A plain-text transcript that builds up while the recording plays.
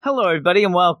Hello, everybody,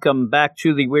 and welcome back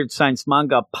to the Weird Science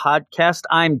Manga Podcast.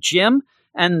 I'm Jim,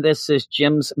 and this is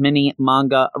Jim's mini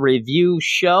manga review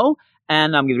show,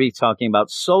 and I'm going to be talking about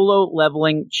Solo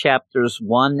Leveling Chapters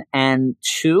 1 and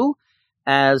 2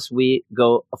 as we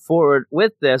go forward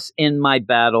with this in my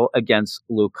battle against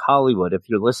Luke Hollywood. If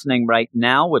you're listening right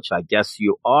now, which I guess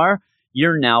you are,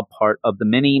 you're now part of the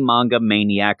Mini Manga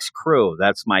Maniacs crew.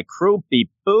 That's my crew, beep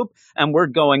boop, and we're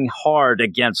going hard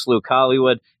against Luke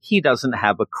Hollywood. He doesn't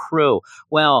have a crew.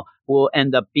 Well, we'll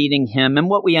end up beating him, and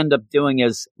what we end up doing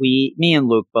is me and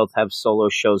Luke both have solo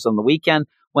shows on the weekend.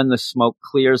 When the smoke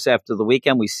clears after the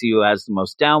weekend, we see who has the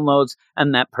most downloads,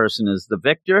 and that person is the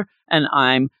victor, and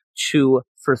I'm 2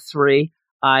 for 3.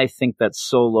 I think that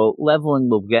solo leveling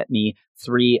will get me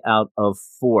 3 out of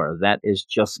 4. That is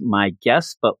just my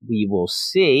guess, but we will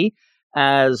see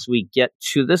as we get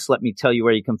to this. Let me tell you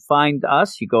where you can find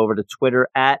us. You go over to Twitter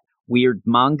at Weird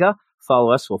Manga.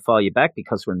 Follow us. We'll follow you back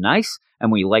because we're nice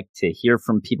and we like to hear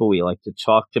from people. We like to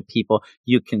talk to people.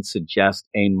 You can suggest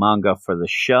a manga for the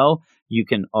show. You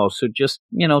can also just,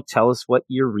 tell us what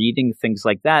you're reading, things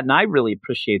like that. And I really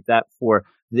appreciate that for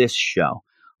this show.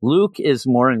 Luke is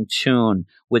more in tune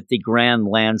with the grand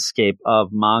landscape of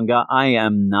manga. I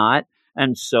am not.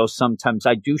 And so sometimes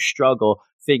I do struggle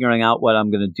figuring out what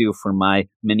I'm going to do for my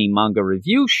mini manga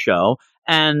review show.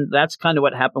 And that's kind of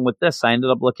what happened with this. I ended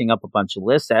up looking up a bunch of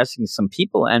lists, asking some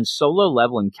people, and Solo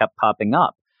Leveling kept popping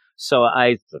up. So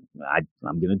I'm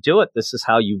going to do it. This is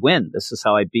how you win. This is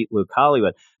how I beat Luke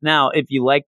Hollywood. Now, if you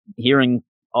like hearing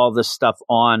all this stuff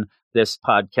on this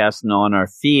podcast and on our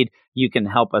feed, you can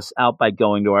help us out by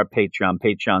going to our Patreon,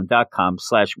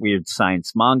 patreon.com/Weird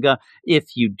Science Manga.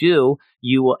 If you do,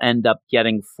 you will end up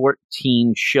getting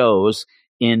 14 shows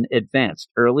in advance,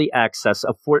 early access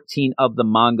of 14 of the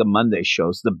Manga Monday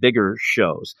shows, the bigger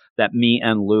shows that me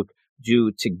and Luke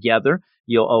do together.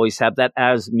 You'll always have that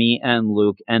as me and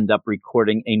Luke end up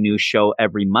recording a new show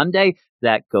every Monday.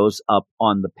 That goes up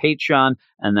on the Patreon.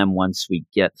 And then once we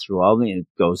get through all of it, it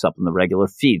goes up on the regular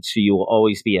feed. So you will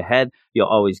always be ahead. You'll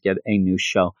always get a new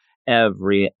show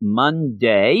every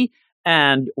Monday.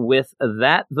 And with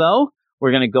that, though,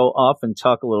 we're going to go off and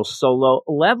talk a little Solo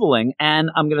Leveling. And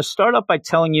I'm going to start off by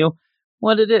telling you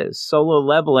what it is. Solo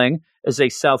Leveling is a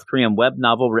South Korean web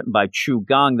novel written by Chu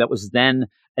Gong that was then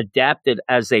adapted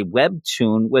as a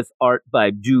webtoon with art by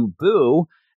Du Bu.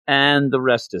 And the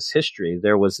rest is history.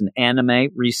 There was an anime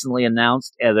recently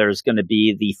announced. There's going to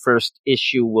be the first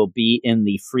issue will be in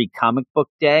the Free Comic Book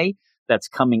Day that's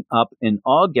coming up in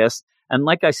August. And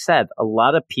like I said, a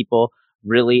lot of people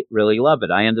really, really love it.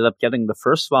 I ended up getting the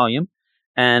first volume,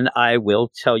 and I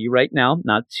will tell you right now,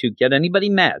 not to get anybody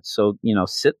mad. So,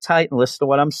 sit tight and listen to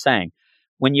what I'm saying.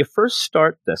 When you first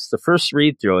start this, the first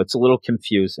read through, it's a little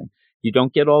confusing. You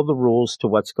don't get all the rules to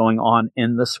what's going on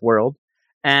in this world.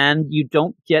 And you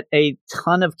don't get a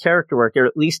ton of character work, or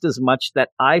at least as much that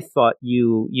I thought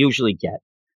you usually get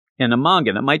in a manga.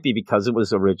 And it might be because it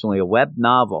was originally a web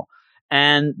novel.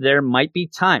 And there might be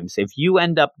times, if you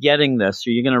end up getting this, or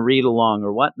you're going to read along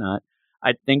or whatnot,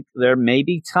 I think there may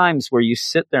be times where you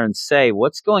sit there and say,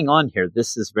 what's going on here?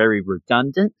 This is very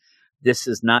redundant. This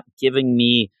is not giving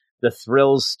me the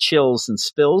thrills, chills, and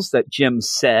spills that Jim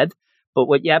said. But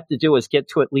what you have to do is get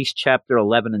to at least chapter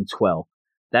 11 and 12.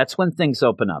 That's when things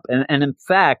open up. And in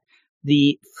fact,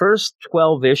 the first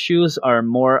 12 issues are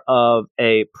more of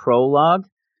a prologue,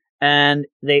 and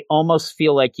they almost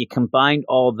feel like you combined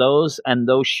all those, and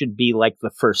those should be like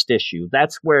the first issue.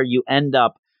 That's where you end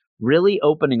up really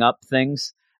opening up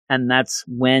things, and that's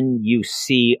when you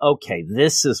see, okay,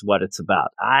 this is what it's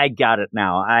about. I got it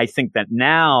now. I think that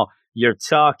now you're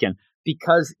talking,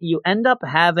 because you end up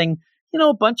having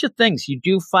a bunch of things. You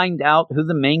do find out who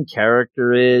the main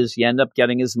character is. You end up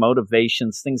getting his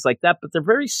motivations, things like that, but they're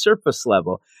very surface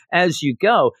level. As you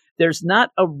go, there's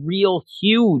not a real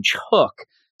huge hook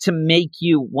to make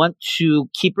you want to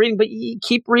keep reading, but you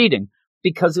keep reading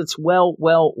because it's well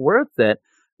worth it.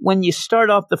 When you start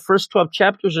off the first 12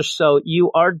 chapters or so, you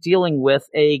are dealing with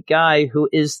a guy who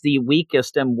is the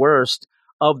weakest and worst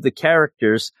of the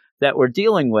characters that we're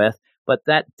dealing with, but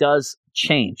that does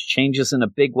changes in a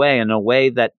big way, in a way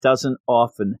that doesn't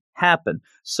often happen.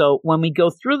 So when we go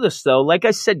through this, though, like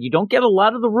I said, you don't get a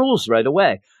lot of the rules right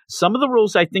away. Some of the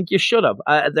rules I think you should have.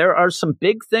 There are some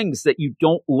big things that you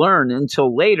don't learn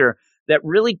until later that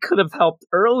really could have helped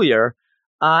earlier.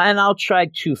 And I'll try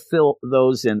to fill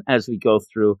those in as we go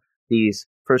through these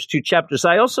first 2 chapters.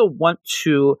 I also want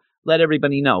to let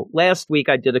everybody know, last week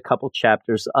I did a couple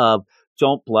chapters of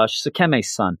Don't Blush,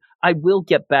 Sakeme-san. I will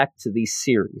get back to these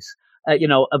series.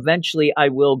 Eventually I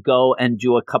will go and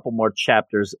do a couple more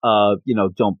chapters of,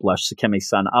 Don't Blush,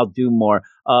 Sakemi-san. I'll do more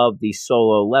of the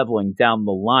solo leveling down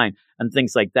the line and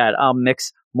things like that. I'll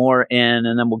mix more in,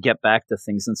 and then we'll get back to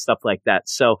things and stuff like that.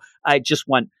 So I just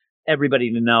want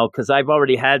everybody to know, because I've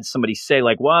already had somebody say,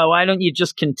 like, well, why don't you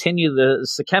just continue the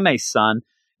Sakemi-san?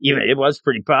 Even it was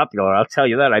pretty popular, I'll tell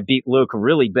you that. I beat Luke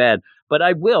really bad, but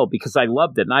I will, because I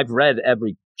loved it. And I've read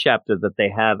every chapter that they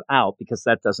have out, because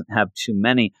that doesn't have too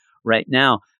many right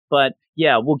now. But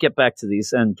yeah, we'll get back to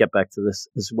these and get back to this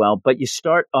as well. But you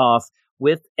start off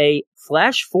with a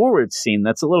flash forward scene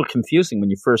that's a little confusing when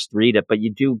you first read it, but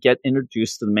you do get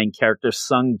introduced to the main character,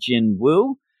 Sung Jin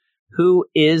Woo, who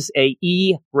is a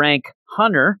E rank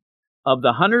hunter of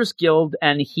the Hunters Guild,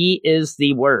 and he is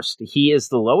the worst. He is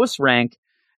the lowest rank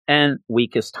and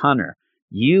weakest hunter.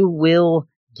 You will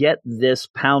get this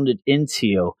pounded into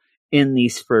you in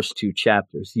these first two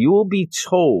chapters. You will be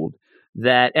told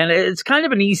that, and it's kind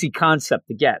of an easy concept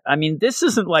to get. I mean, this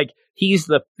isn't like he's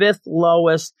the fifth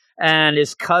lowest and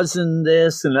his cousin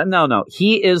this, and no,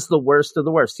 he is the worst of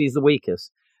the worst. He's the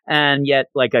weakest. And yet,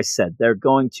 like I said, they're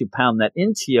going to pound that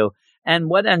into you. And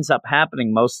what ends up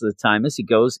happening most of the time is he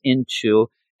goes into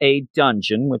a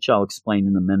dungeon, which I'll explain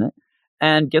in a minute,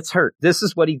 and gets hurt. This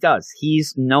is what he does.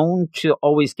 He's known to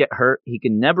always get hurt. He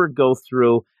can never go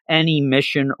through any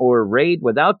mission or raid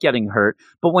without getting hurt.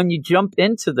 But when you jump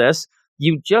into this,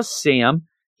 you just see him.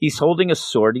 He's holding a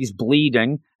sword. He's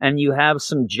bleeding. And you have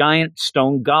some giant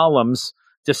stone golems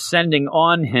descending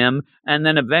on him. And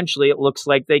then eventually it looks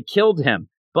like they killed him.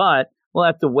 But we'll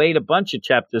have to wait a bunch of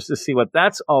chapters to see what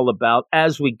that's all about.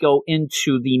 As we go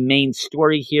into the main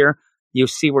story here, you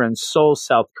see we're in Seoul,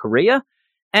 South Korea.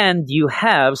 And you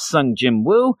have Sung Jin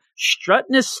Woo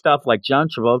strutting his stuff like John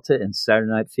Travolta in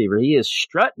Saturday Night Fever. He is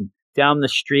strutting down the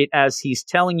street as he's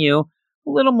telling you a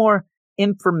little more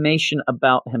information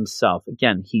about himself.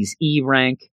 Again, he's E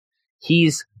rank.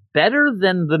 He's better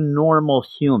than the normal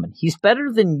human. He's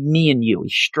better than me and you.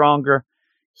 He's stronger,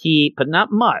 but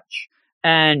not much.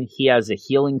 And he has a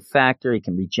healing factor. He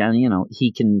can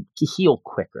he can heal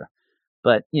quicker.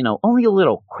 But, only a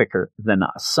little quicker than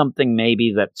us. Something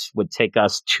maybe that would take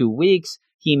us 2 weeks,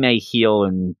 he may heal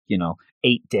in,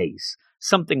 8 days.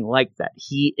 Something like that.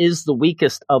 He is the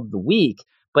weakest of the weak,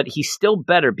 but he's still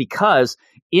better, because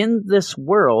in this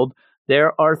world,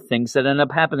 there are things that end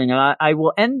up happening. And I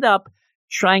will end up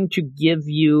trying to give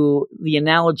you the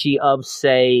analogy of,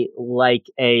 say, like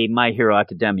a My Hero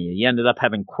Academia. You ended up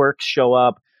having quirks show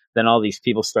up, then all these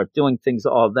people start doing things,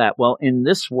 all that. Well, in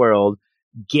this world,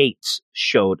 gates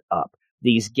showed up.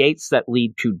 These gates that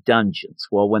lead to dungeons.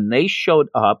 Well, when they showed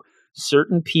up,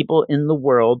 certain people in the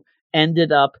world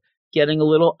ended up getting a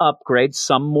little upgrade,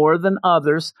 some more than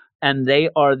others, and they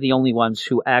are the only ones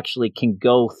who actually can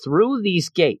go through these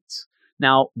gates.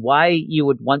 Now, why you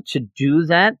would want to do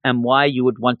that and why you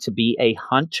would want to be a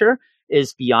hunter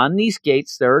is beyond these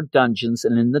gates, there are dungeons,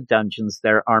 and in the dungeons,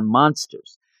 there are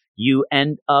monsters. You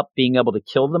end up being able to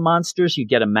kill the monsters. You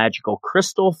get a magical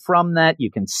crystal from that. You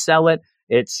can sell it.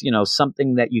 It's,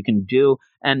 something that you can do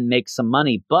and make some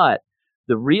money. But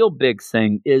the real big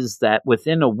thing is that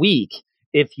within a week,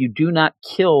 if you do not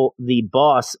kill the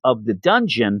boss of the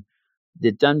dungeon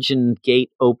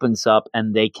gate opens up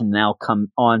and they can now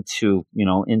come onto,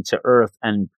 into Earth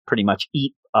and pretty much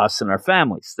eat us and our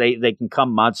families. They can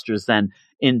come, monsters then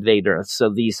invade Earth. So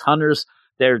these hunters,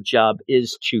 their job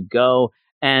is to go,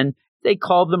 and they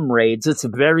call them raids. It's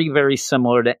very, very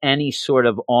similar to any sort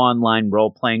of online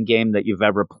role-playing game that you've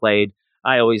ever played.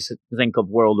 I always think of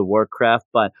World of Warcraft,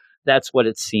 but that's what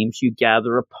it seems. You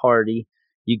gather a party,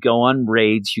 you go on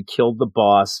raids, you kill the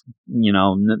boss,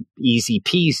 easy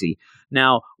peasy.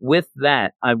 Now, with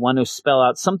that, I want to spell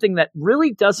out something that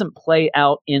really doesn't play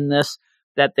out in this,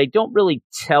 that they don't really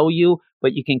tell you,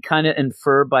 but you can kind of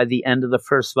infer by the end of the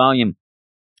first volume.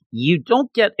 You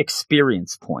don't get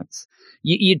experience points.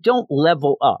 You don't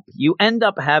level up. You end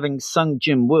up having Sung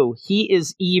Jin Woo. He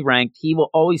is E ranked. He will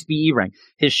always be E ranked.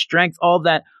 His strength, all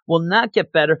that, will not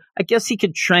get better. I guess he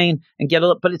could train and get a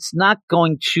little, but it's not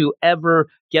going to ever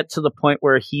get to the point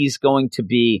where he's going to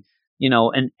be,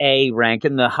 an A rank,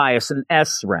 and the highest an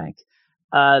S rank.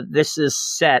 This is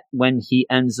set when he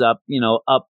ends up,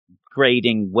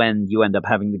 upgrading when you end up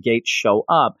having the gates show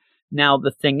up. Now,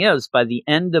 the thing is, by the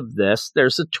end of this,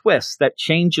 there's a twist that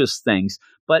changes things.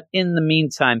 But in the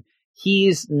meantime,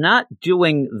 he's not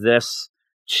doing this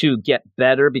to get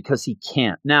better because he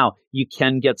can't. Now, you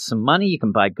can get some money, you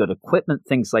can buy good equipment,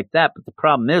 things like that. But the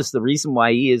problem is, the reason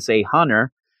why he is a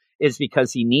hunter is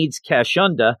because he needs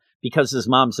Kashunda, because his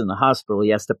mom's in the hospital. He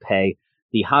has to pay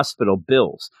the hospital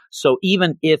bills. So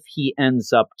even if he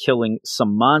ends up killing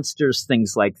some monsters,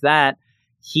 things like that,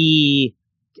 he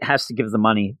has to give the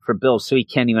money for bills, so he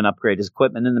can't even upgrade his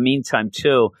equipment. In the meantime,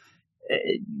 too,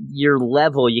 your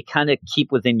level, you kind of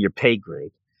keep within your pay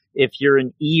grade. If you're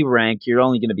an E rank, you're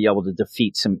only going to be able to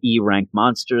defeat some E rank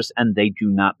monsters, and they do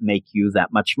not make you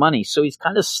that much money. So he's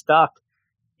kind of stuck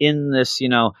in this,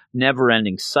 never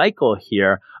ending cycle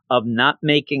here of not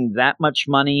making that much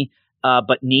money,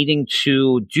 but needing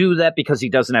to do that because he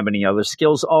doesn't have any other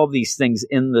skills, all these things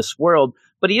in this world.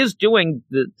 But he is doing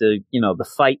the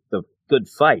fight, the good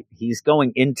fight. He's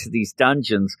going into these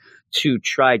dungeons to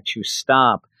try to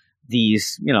stop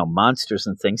these, monsters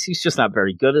and things. He's just not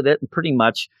very good at it, and pretty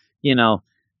much,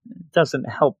 doesn't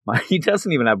help. He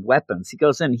doesn't even have weapons. He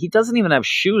goes in, he doesn't even have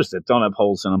shoes that don't have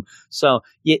holes in them. So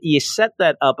you set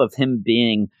that up of him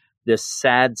being this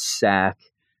sad sack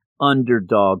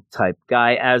underdog type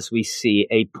guy as we see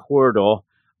a portal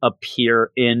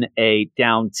appear in a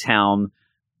downtown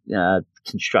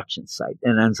construction site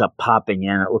and ends up popping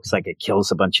in. It looks like it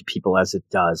kills a bunch of people as it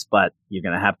does, but you're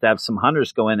going to have some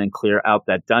hunters go in and clear out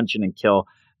that dungeon and kill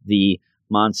the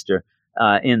monster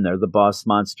in there, the boss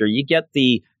monster. You get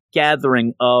the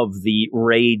gathering of the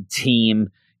raid team.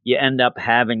 You end up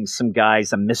having some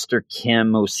guys, a Mr.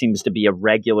 Kim, who seems to be a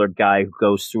regular guy who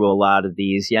goes through a lot of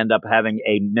these. You end up having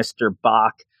a Mr.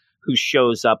 Bach who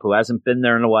shows up, who hasn't been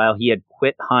there in a while. He had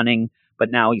quit hunting,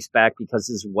 but now he's back because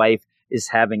his wife is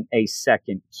having a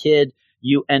second kid.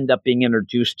 You end up being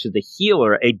introduced to the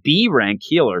healer, a B rank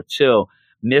healer too,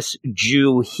 Miss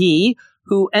Ju Hee,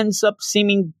 who ends up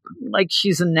seeming like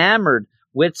she's enamored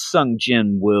with Sung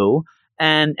Jin Woo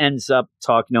and ends up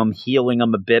talking to him, healing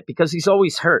him a bit because he's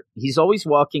always hurt. He's always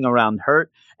walking around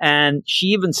hurt. And she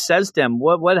even says to him,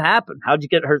 what happened? How'd you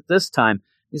get hurt this time?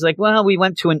 He's like, well, we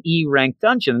went to an E rank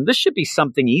dungeon, and this should be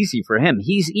something easy for him.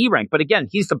 He's E rank, but again,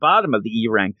 he's the bottom of the E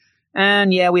rank.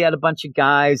 And yeah, we had a bunch of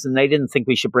guys, and they didn't think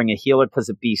we should bring a healer because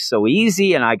it'd be so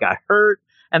easy, and I got hurt,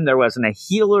 and there wasn't a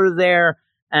healer there.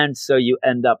 And so you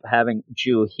end up having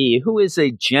Ju Hee, who is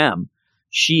a gem.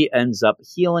 She ends up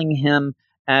healing him.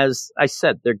 As I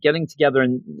said, they're getting together,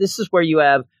 and this is where you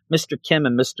have Mr. Kim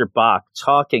and Mr. Bach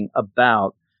talking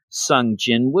about Sung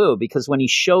Jin Woo, because when he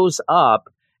shows up,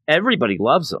 everybody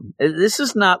loves him. This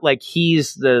is not like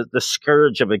he's the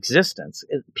scourge of existence.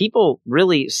 People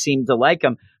really seem to like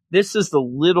him. This is the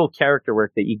little character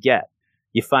work that you get.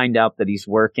 You find out that he's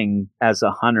working as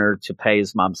a hunter to pay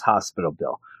his mom's hospital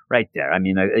bill. Right there. I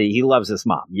mean, he loves his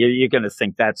mom. You're going to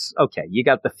think that's okay. You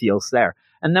got the feels there.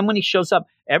 And then when he shows up,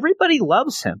 everybody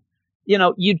loves him.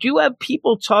 You do have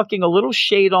people talking a little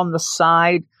shade on the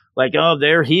side, like, oh,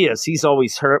 there he is. He's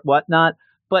always hurt, whatnot.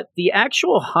 But the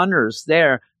actual hunters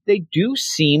there, they do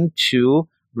seem to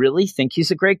really think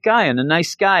he's a great guy and a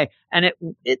nice guy. And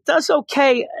it does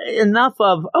okay enough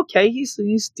of, okay, he's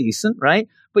decent, right?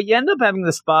 But you end up having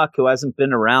this Bach who hasn't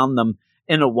been around them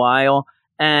in a while.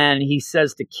 And he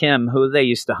says to Kim, who they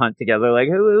used to hunt together, like,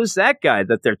 who's that guy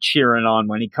that they're cheering on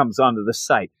when he comes onto the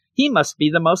site? He must be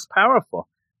the most powerful.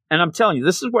 And I'm telling you,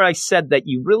 this is where I said that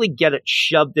you really get it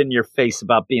shoved in your face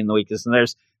about being the weakest. And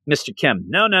there's Mr. Kim.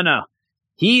 No.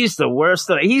 He's the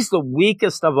worst. He's the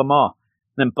weakest of them all.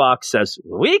 Then Bach says,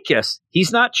 weakest?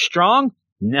 He's not strong?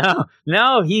 No,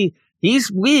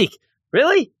 he's weak.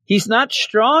 Really? He's not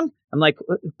strong? I'm like,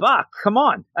 Bach, come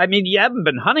on. I mean, you haven't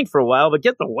been hunting for a while, but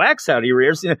get the wax out of your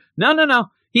ears. No.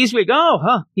 He's weak. Oh,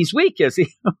 huh. He's weak, is he?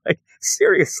 Like,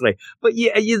 seriously. But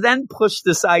you then push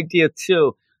this idea,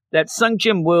 too, that Sung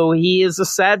Jin Woo, he is a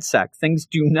sad sack. Things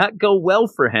do not go well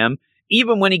for him.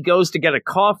 Even when he goes to get a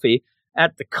coffee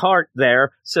at the cart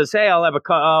there, says, hey, I'll have a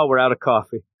coffee. Oh, we're out of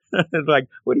coffee. Like,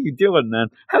 what are you doing then?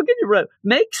 How can you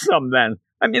make some then?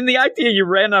 I mean, the idea you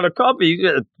ran out of coffee,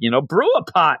 brew a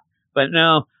pot. But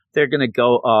no, they're going to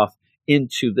go off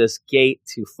into this gate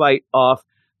to fight off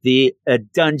the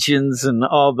dungeons and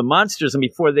all the monsters. And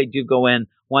before they do go in,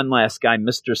 one last guy,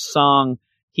 Mr. Song,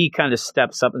 he kind of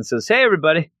steps up and says, hey,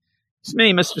 everybody, it's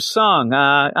me, Mr. Song.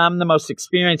 I'm the most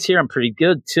experienced here. I'm pretty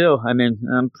good, too. I mean,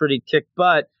 I'm pretty kick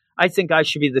butt. I think I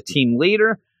should be the team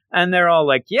leader. And they're all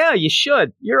like, yeah, you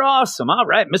should. You're awesome. All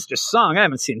right, Mr. Song. I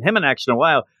haven't seen him in action in a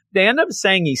while. They end up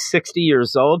saying he's 60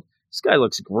 years old. This guy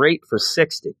looks great for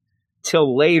 60.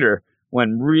 Till later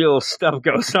when real stuff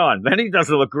goes on. Then he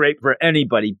doesn't look great for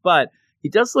anybody, but he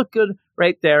does look good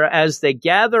right there as they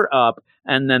gather up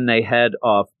and then they head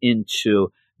off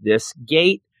into this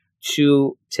gate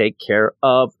to take care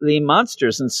of the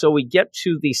monsters. And so we get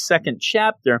to the second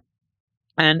chapter.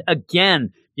 And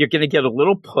again, you're going to get a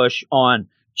little push on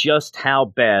just how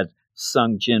bad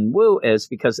Sung Jin Woo is,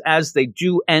 because as they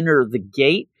do enter the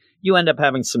gate, you end up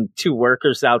having some two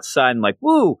workers outside and like,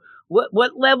 woo,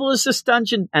 what level is this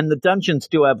dungeon? And the dungeons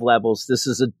do have levels. This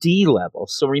is a D level.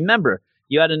 So remember,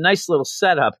 you had a nice little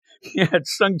setup. You had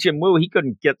Sung Jin Woo. He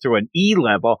couldn't get through an E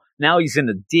level. Now he's in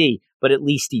a D, but at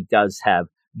least he does have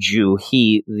Ju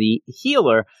Hee, the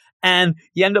healer. And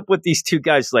you end up with these two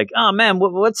guys like, oh man,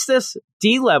 what's this?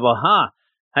 D level, huh?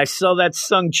 I saw that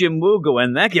Sung Jin Woo go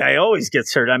in. That guy always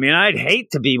gets hurt. I mean, I'd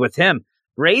hate to be with him.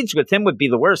 Raids with him would be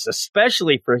the worst,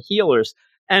 especially for healers.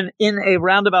 And in a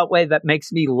roundabout way, that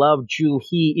makes me love Ju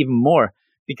Hee even more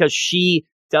because she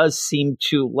does seem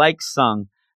to like Sung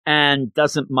and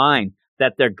doesn't mind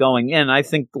that they're going in. I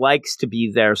think likes to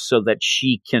be there so that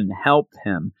she can help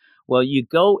him. Well, you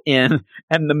go in,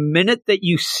 and the minute that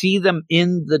you see them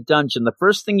in the dungeon, the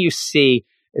first thing you see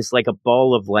is like a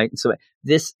ball of light. And so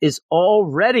this is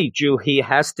already Ju Hee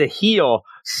has to heal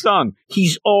Sung.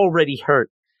 He's already hurt.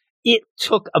 It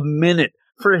took a minute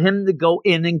for him to go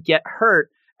in and get hurt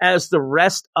as the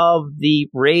rest of the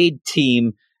raid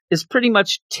team is pretty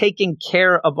much taking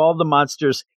care of all the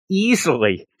monsters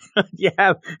easily.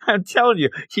 Yeah, I'm telling you,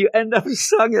 you end up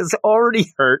Sung is already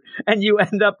hurt, and you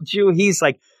end up Ju Hee's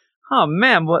like, oh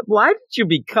man, why did you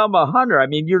become a hunter? I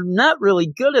mean, you're not really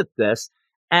good at this.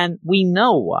 And we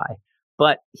know why,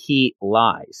 but he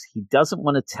lies. He doesn't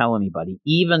want to tell anybody,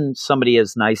 even somebody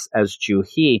as nice as Ju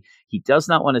Hee. He does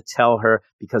not want to tell her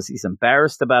because he's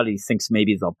embarrassed about it. He thinks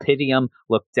maybe they'll pity him,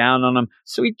 look down on him.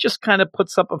 So he just kind of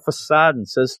puts up a facade and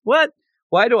says, what?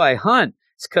 Why do I hunt?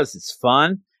 It's because it's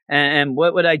fun. And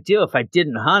what would I do if I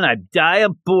didn't hunt? I'd die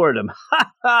of boredom.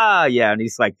 Ha ha! Yeah, and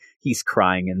he's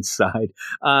crying inside.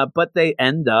 But they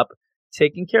end up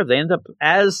taking care. They end up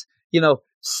as,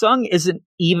 Sung isn't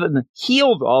even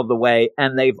healed all the way,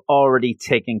 and they've already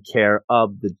taken care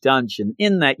of the dungeon.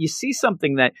 In that, you see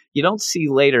something that you don't see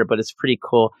later, but it's pretty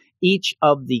cool. Each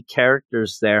of the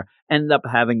characters there end up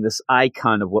having this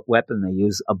icon of what weapon they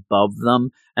use above them,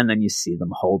 and then you see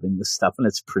them holding the stuff, and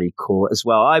it's pretty cool as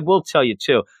well. I will tell you,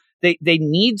 too, they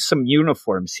need some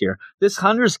uniforms here. This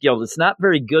Hunters Guild is not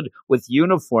very good with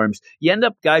uniforms. You end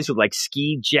up guys with like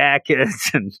ski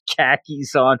jackets and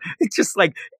khakis on. It's just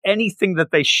like anything that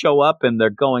they show up in,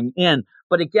 they're going in.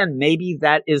 But again, maybe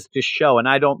that is to show, and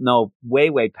I don't know,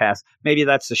 way past, maybe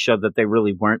that's to show that they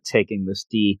really weren't taking this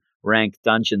D rank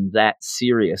dungeon that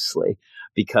seriously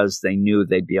because they knew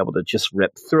they'd be able to just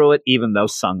rip through it, even though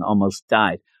Sung almost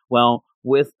died. Well,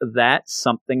 with that,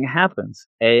 something happens.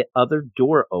 A other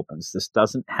door opens. This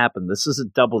doesn't happen. This is a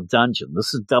double dungeon.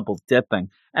 This is double dipping.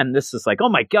 And this is like, oh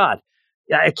my God,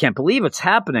 I can't believe it's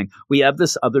happening. We have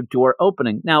this other door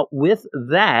opening. Now, with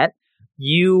that,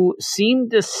 you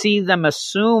seem to see them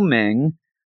assuming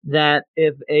that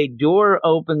if a door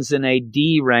opens in a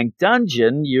D rank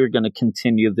dungeon, you're going to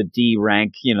continue the D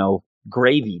rank,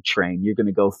 gravy train. You're going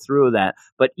to go through that.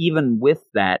 But even with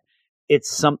that,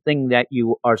 it's something that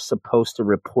you are supposed to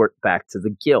report back to the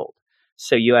guild.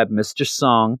 So you have Mr.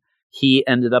 Song. He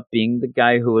ended up being the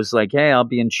guy who was like, hey, I'll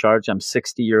be in charge. I'm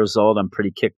 60 years old. I'm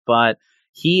pretty kick butt.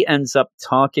 He ends up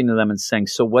talking to them and saying,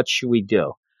 so what should we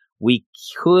do? We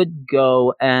could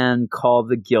go and call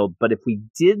the guild. But if we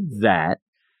did that,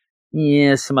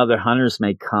 some other hunters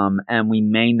may come and we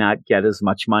may not get as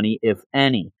much money, if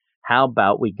any. How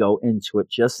about we go into it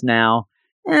just now?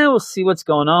 We'll see what's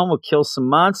going on. We'll kill some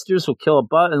monsters. We'll kill a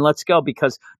bot and let's go,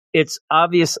 because it's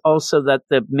obvious also that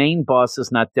the main boss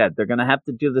is not dead. They're going to have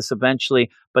to do this eventually,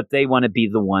 but they want to be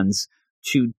the ones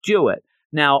to do it.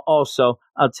 Now, also,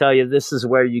 I'll tell you, this is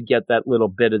where you get that little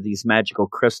bit of these magical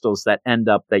crystals that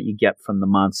you get from the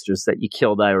monsters that you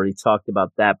killed. I already talked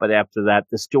about that. But after that,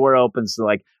 this door opens.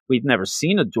 Like, we've never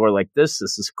seen a door like this.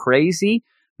 This is crazy.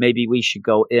 Maybe we should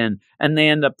go in. And they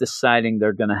end up deciding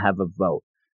they're going to have a vote.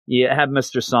 You have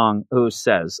Mr. Song who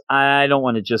says, I don't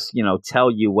want to just, tell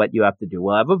you what you have to do.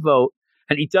 We'll have a vote.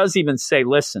 And he does even say,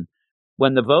 listen,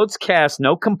 when the vote's cast,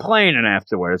 no complaining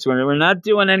afterwards. We're not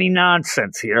doing any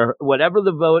nonsense here. Whatever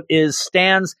the vote is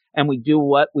stands, and we do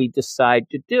what we decide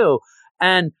to do.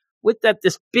 And with that,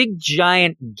 this big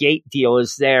giant gate deal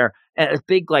is there, a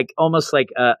big, almost like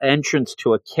entrance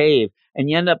to a cave. And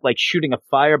you end up shooting a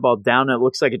fireball down, and it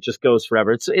looks like it just goes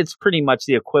forever. It's pretty much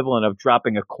the equivalent of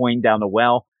dropping a coin down a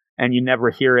well, and you never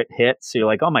hear it hit. So you're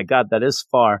like, oh my God, that is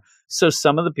far. So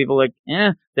some of the people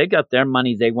are they got their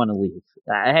money. They want to leave.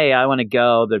 Hey, I want to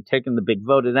go. They're taking the big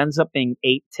vote. It ends up being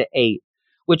 8-8,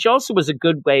 which also was a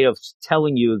good way of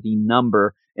telling you the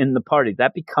number in the party.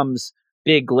 That becomes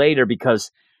big later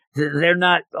because they're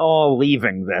not all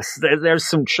leaving this. There's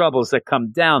some troubles that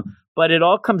come down, but it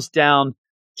all comes down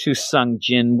to Sung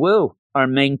Jin Woo, our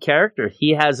main character.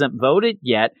 He hasn't voted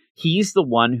yet. He's the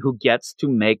one who gets to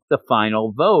make the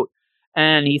final vote.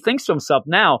 And he thinks to himself,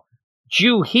 now,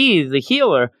 Ju-hee, the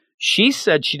healer, she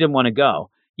said she didn't want to go.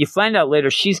 You find out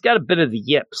later she's got a bit of the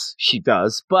yips, she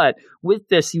does. But with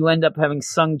this, you end up having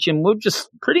Sung Jin Woo just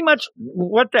pretty much,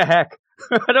 what the heck?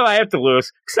 What do I have to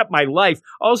lose except my life?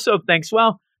 Also thinks,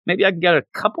 well, maybe I can get a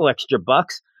couple extra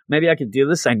bucks. Maybe I could do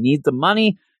this. I need the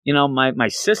money. You know, my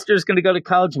sister's going to go to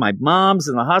college. My mom's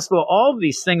in the hospital. All of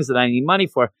these things that I need money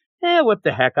for. What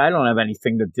the heck? I don't have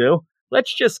anything to do.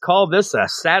 Let's just call this a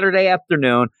Saturday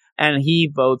afternoon. And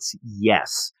he votes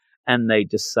yes. And they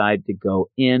decide to go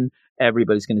in.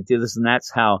 Everybody's going to do this. And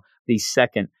that's how the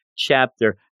second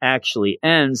chapter actually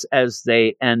ends, as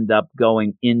they end up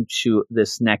going into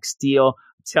this next deal.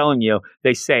 I'm telling you,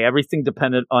 they say everything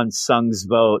depended on Sung's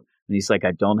vote. And he's like,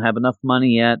 I don't have enough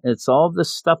money yet. It's all the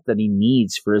stuff that he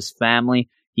needs for his family.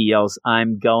 He yells,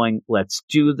 I'm going. Let's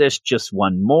do this. Just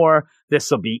one more.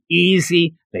 This will be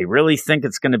easy. They really think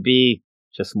it's going to be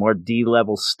just more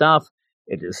D-level stuff.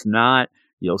 It is not.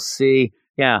 You'll see.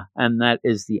 Yeah. And that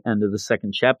is the end of the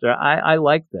second chapter. I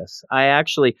like this. I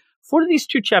actually, for these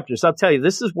two chapters, I'll tell you,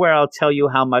 this is where I'll tell you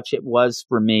how much it was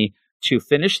for me to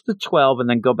finish the 12 and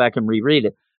then go back and reread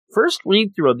it. First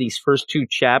read through of these first two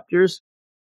chapters,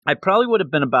 I probably would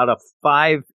have been about a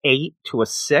 5.8 to a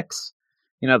 6,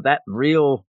 that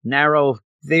real narrow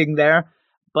thing there.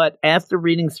 But after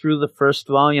reading through the first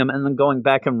volume and then going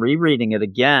back and rereading it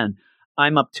again,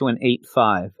 I'm up to an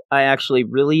 8.5. I actually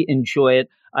really enjoy it.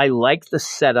 I like the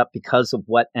setup because of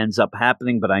what ends up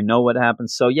happening, but I know what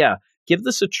happens. So yeah, give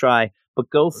this a try, but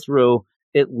go through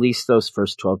at least those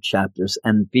first 12 chapters.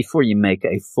 And before you make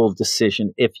a full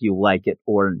decision if you like it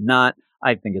or not,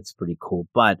 I think it's pretty cool.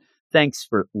 But thanks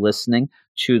for listening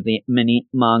to the mini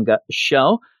manga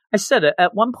show. I said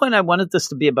at one point I wanted this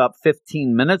to be about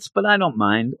 15 minutes, but I don't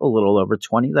mind a little over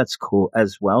 20. That's cool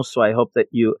as well. So I hope that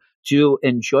you do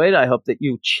enjoy it. I hope that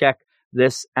you check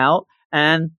this out.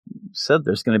 And said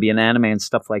there's going to be an anime and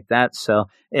stuff like that. So,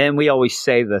 and we always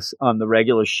say this on the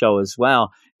regular show as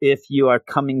well. If you are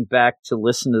coming back to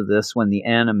listen to this when the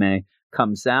anime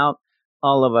comes out,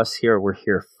 all of us here, we're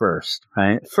here first,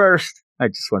 right? First. I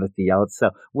just wanted to yell it.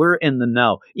 So we're in the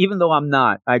know, even though I'm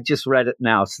not. I just read it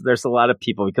now. So there's a lot of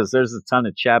people because there's a ton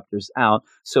of chapters out.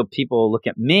 So people will look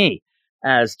at me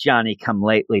as Johnny come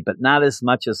lately, but not as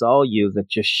much as all you that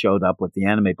just showed up with the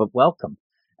anime. But welcome.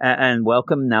 And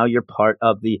welcome. Now you're part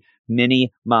of the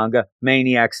mini manga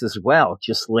maniacs as well,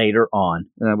 just later on.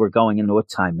 We're going into a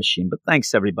time machine. But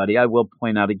thanks, everybody. I will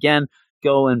point out again,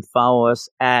 go and follow us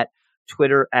at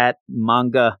Twitter at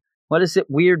manga. What is it?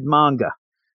 Weird Manga.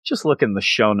 Just look in the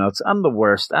show notes. I'm the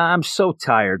worst. I'm so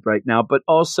tired right now. But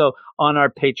also on our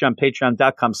Patreon,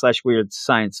 patreon.com/Weird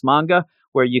Science Manga,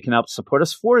 where you can help support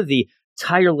us for the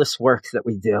tireless work that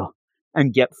we do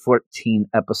and get 14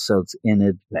 episodes in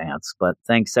advance. But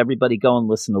thanks, everybody. Go and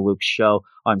listen to Luke's show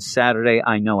on Saturday.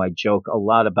 I know I joke a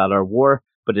lot about our war,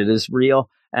 but it is real.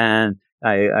 And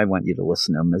I want you to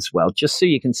listen to him as well, just so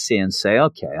you can see and say,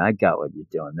 okay, I got what you're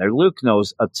doing there. Luke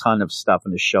knows a ton of stuff,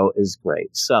 and the show is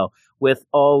great. So with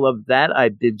all of that, I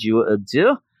bid you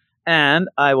adieu, and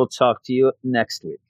I will talk to you next week.